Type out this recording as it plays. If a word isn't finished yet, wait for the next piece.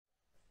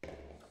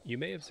You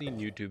may have seen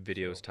YouTube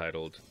videos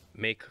titled,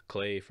 "Make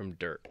clay from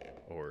dirt,"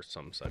 or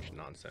some such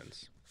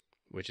nonsense,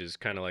 which is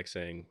kind of like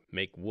saying,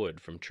 "Make wood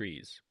from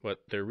trees."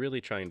 What they're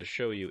really trying to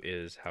show you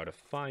is how to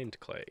find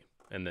clay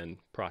and then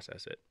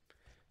process it,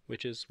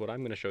 which is what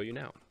I'm going to show you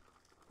now.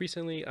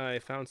 Recently, I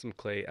found some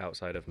clay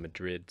outside of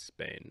Madrid,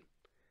 Spain.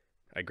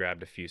 I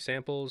grabbed a few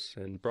samples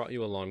and brought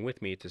you along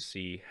with me to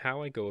see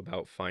how I go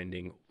about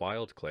finding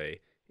wild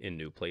clay in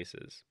new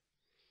places.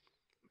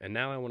 And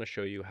now I want to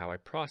show you how I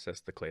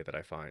process the clay that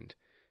I find,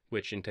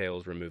 which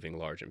entails removing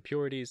large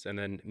impurities and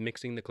then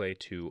mixing the clay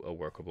to a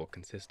workable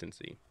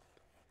consistency.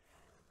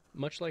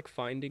 Much like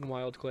finding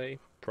wild clay,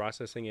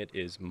 processing it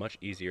is much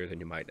easier than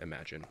you might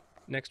imagine.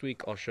 Next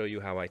week, I'll show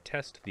you how I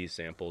test these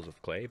samples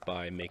of clay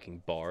by making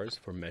bars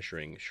for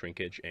measuring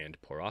shrinkage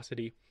and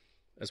porosity,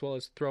 as well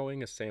as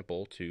throwing a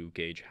sample to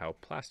gauge how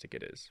plastic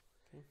it is.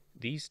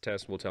 These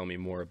tests will tell me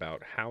more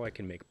about how I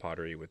can make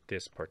pottery with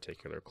this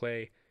particular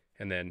clay,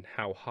 and then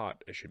how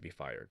hot it should be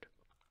fired.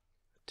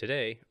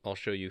 Today, I'll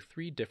show you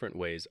 3 different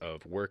ways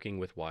of working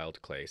with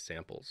wild clay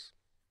samples: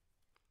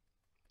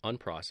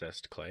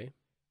 unprocessed clay,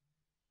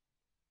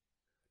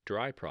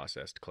 dry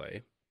processed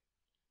clay,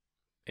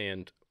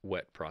 and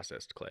wet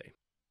processed clay.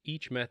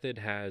 Each method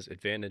has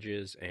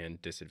advantages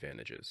and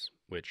disadvantages,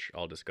 which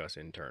I'll discuss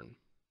in turn.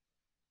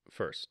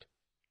 First,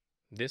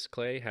 this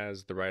clay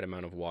has the right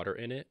amount of water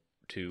in it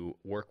to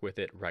work with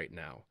it right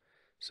now.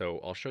 So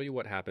I'll show you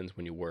what happens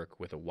when you work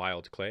with a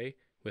wild clay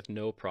with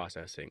no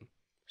processing,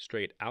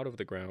 straight out of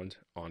the ground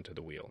onto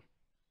the wheel.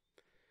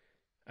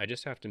 I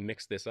just have to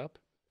mix this up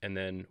and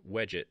then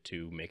wedge it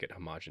to make it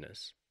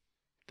homogeneous.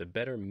 The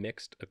better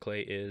mixed a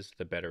clay is,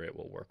 the better it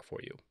will work for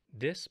you.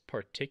 This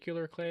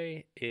particular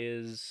clay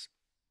is,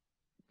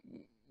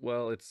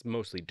 well, it's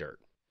mostly dirt.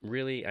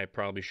 Really, I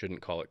probably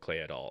shouldn't call it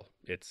clay at all.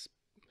 It's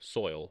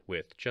soil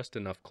with just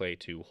enough clay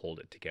to hold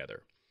it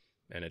together,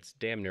 and it's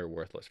damn near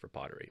worthless for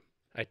pottery.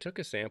 I took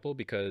a sample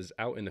because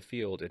out in the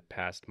field it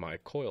passed my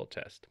coil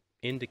test,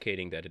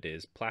 indicating that it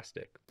is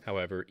plastic.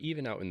 However,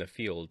 even out in the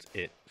field,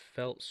 it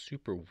felt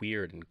super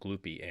weird and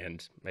gloopy,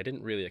 and I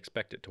didn't really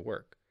expect it to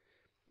work.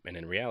 And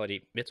in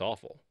reality, it's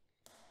awful.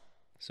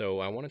 So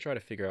I want to try to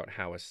figure out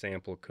how a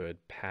sample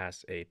could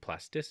pass a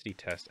plasticity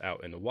test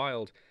out in the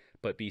wild,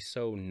 but be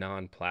so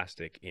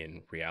non-plastic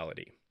in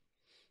reality.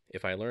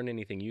 If I learn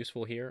anything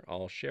useful here,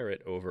 I'll share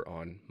it over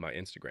on my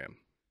Instagram.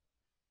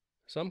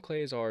 Some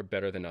clays are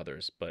better than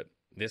others, but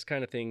this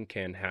kind of thing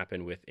can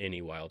happen with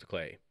any wild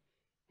clay.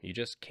 You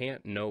just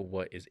can't know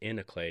what is in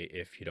a clay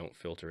if you don't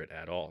filter it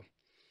at all.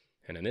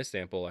 And in this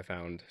sample, I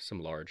found some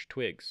large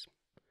twigs.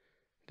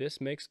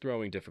 This makes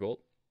throwing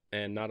difficult,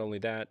 and not only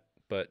that,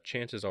 but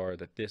chances are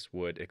that this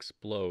would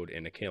explode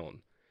in a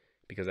kiln,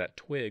 because that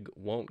twig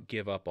won't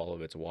give up all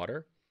of its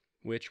water,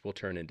 which will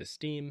turn into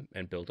steam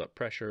and build up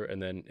pressure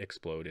and then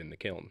explode in the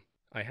kiln.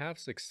 I have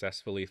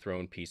successfully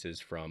thrown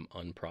pieces from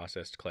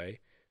unprocessed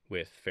clay,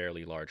 with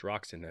fairly large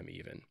rocks in them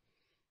even.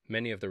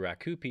 Many of the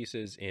raku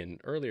pieces in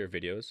earlier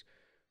videos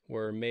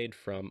were made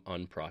from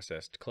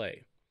unprocessed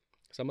clay.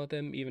 Some of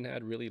them even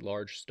had really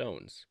large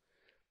stones.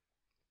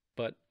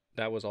 But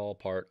that was all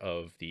part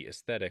of the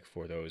aesthetic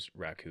for those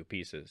raku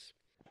pieces.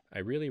 I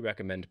really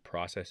recommend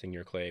processing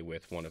your clay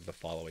with one of the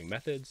following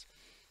methods,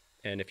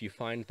 and if you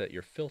find that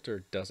your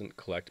filter doesn't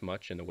collect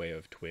much in the way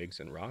of twigs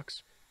and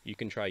rocks, you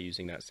can try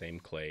using that same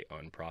clay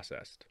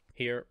unprocessed.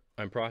 Here,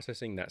 I'm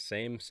processing that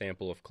same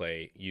sample of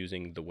clay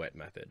using the wet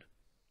method.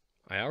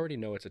 I already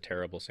know it's a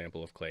terrible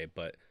sample of clay,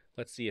 but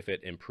let's see if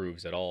it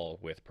improves at all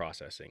with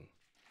processing.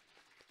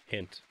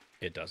 Hint,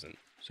 it doesn't.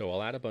 So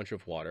I'll add a bunch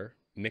of water,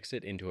 mix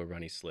it into a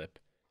runny slip,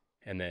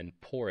 and then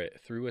pour it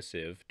through a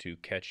sieve to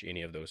catch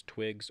any of those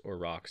twigs or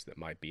rocks that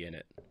might be in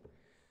it.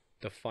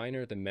 The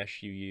finer the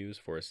mesh you use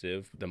for a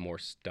sieve, the more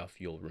stuff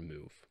you'll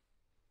remove.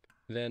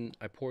 Then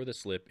I pour the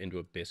slip into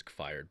a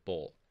bisque-fired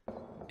bowl.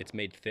 It's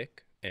made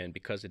thick, and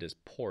because it is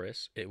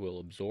porous, it will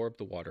absorb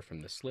the water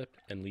from the slip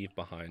and leave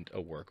behind a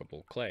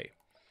workable clay.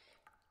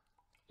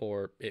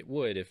 Or it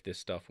would if this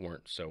stuff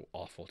weren't so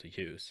awful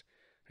to use.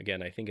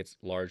 Again, I think it's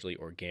largely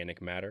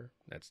organic matter,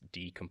 that's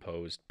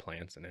decomposed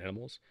plants and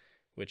animals,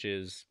 which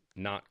is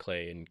not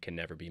clay and can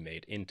never be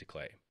made into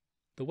clay.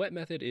 The wet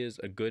method is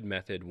a good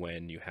method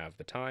when you have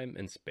the time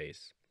and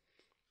space.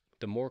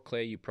 The more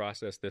clay you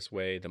process this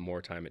way, the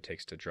more time it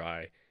takes to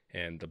dry,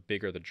 and the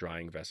bigger the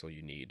drying vessel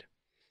you need.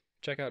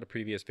 Check out a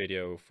previous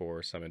video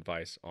for some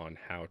advice on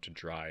how to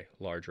dry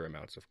larger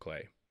amounts of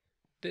clay.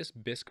 This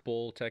bisque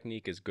bowl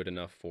technique is good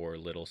enough for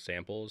little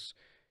samples,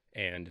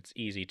 and it's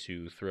easy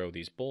to throw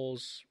these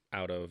bowls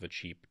out of a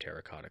cheap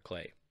terracotta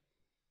clay.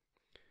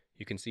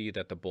 You can see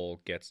that the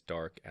bowl gets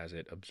dark as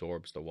it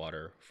absorbs the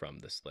water from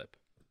the slip.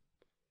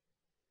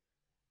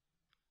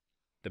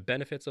 The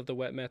benefits of the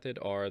wet method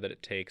are that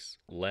it takes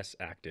less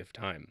active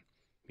time.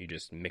 You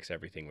just mix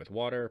everything with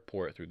water,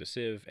 pour it through the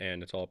sieve,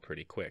 and it's all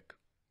pretty quick.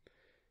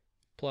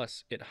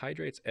 Plus, it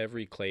hydrates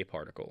every clay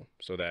particle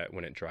so that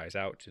when it dries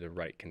out to the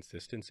right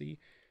consistency,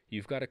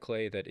 you've got a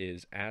clay that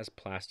is as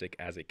plastic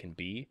as it can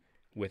be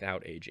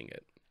without aging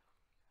it.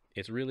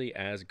 It's really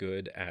as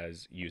good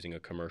as using a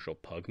commercial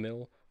pug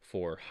mill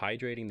for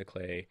hydrating the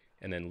clay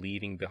and then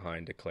leaving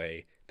behind a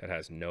clay that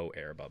has no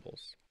air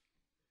bubbles.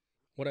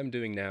 What I'm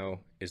doing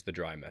now is the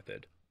dry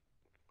method.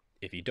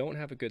 If you don't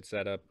have a good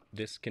setup,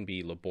 this can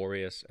be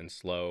laborious and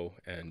slow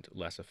and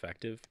less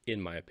effective,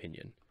 in my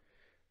opinion.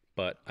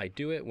 But I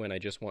do it when I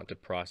just want to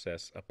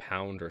process a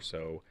pound or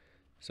so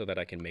that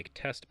I can make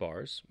test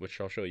bars,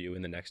 which I'll show you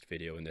in the next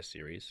video in this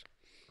series,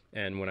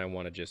 and when I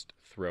want to just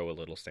throw a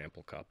little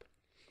sample cup.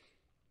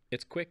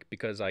 It's quick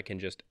because I can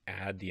just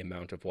add the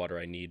amount of water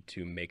I need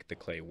to make the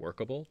clay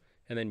workable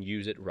and then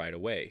use it right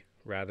away,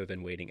 rather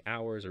than waiting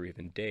hours or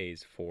even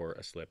days for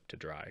a slip to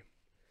dry.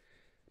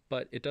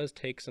 But it does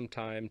take some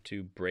time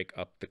to break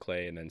up the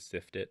clay and then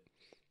sift it.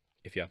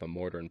 If you have a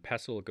mortar and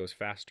pestle, it goes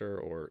faster,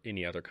 or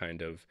any other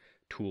kind of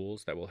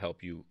tools that will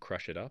help you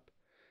crush it up.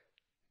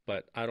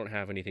 But I don't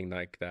have anything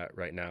like that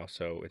right now,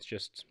 so it's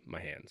just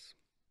my hands.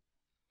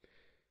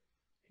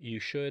 You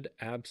should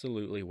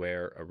absolutely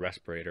wear a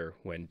respirator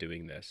when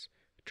doing this.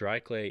 Dry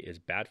clay is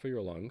bad for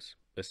your lungs,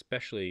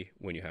 especially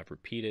when you have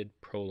repeated,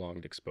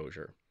 prolonged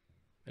exposure.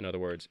 In other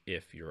words,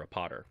 if you're a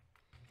potter.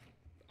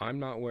 I'm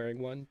not wearing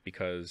one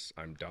because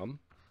I'm dumb,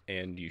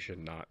 and you should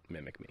not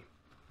mimic me.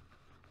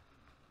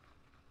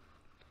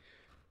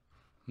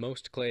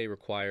 Most clay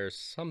requires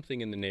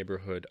something in the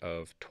neighborhood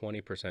of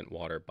 20%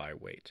 water by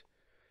weight.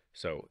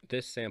 So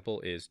this sample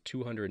is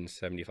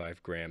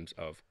 275 grams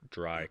of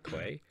dry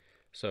clay,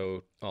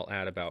 so I'll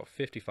add about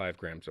 55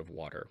 grams of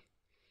water.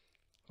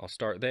 I'll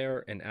start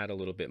there and add a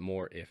little bit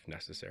more if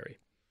necessary.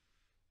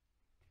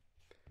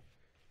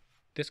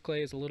 This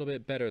clay is a little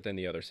bit better than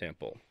the other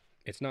sample.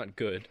 It's not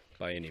good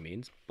by any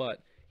means,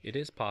 but it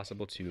is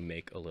possible to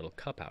make a little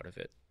cup out of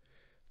it.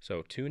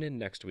 So tune in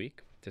next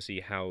week to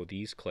see how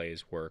these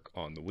clays work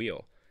on the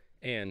wheel,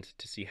 and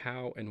to see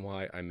how and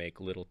why I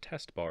make little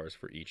test bars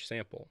for each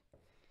sample.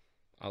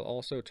 I'll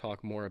also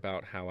talk more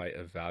about how I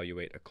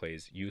evaluate a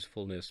clay's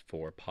usefulness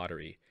for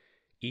pottery.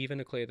 Even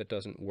a clay that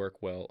doesn't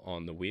work well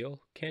on the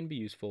wheel can be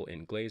useful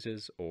in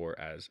glazes or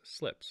as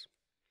slips.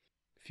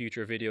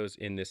 Future videos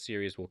in this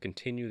series will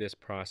continue this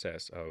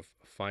process of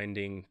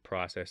finding,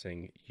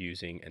 processing,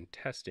 using, and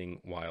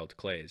testing wild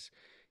clays,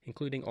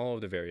 including all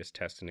of the various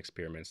tests and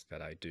experiments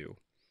that I do.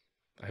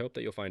 I hope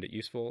that you'll find it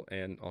useful,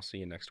 and I'll see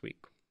you next week.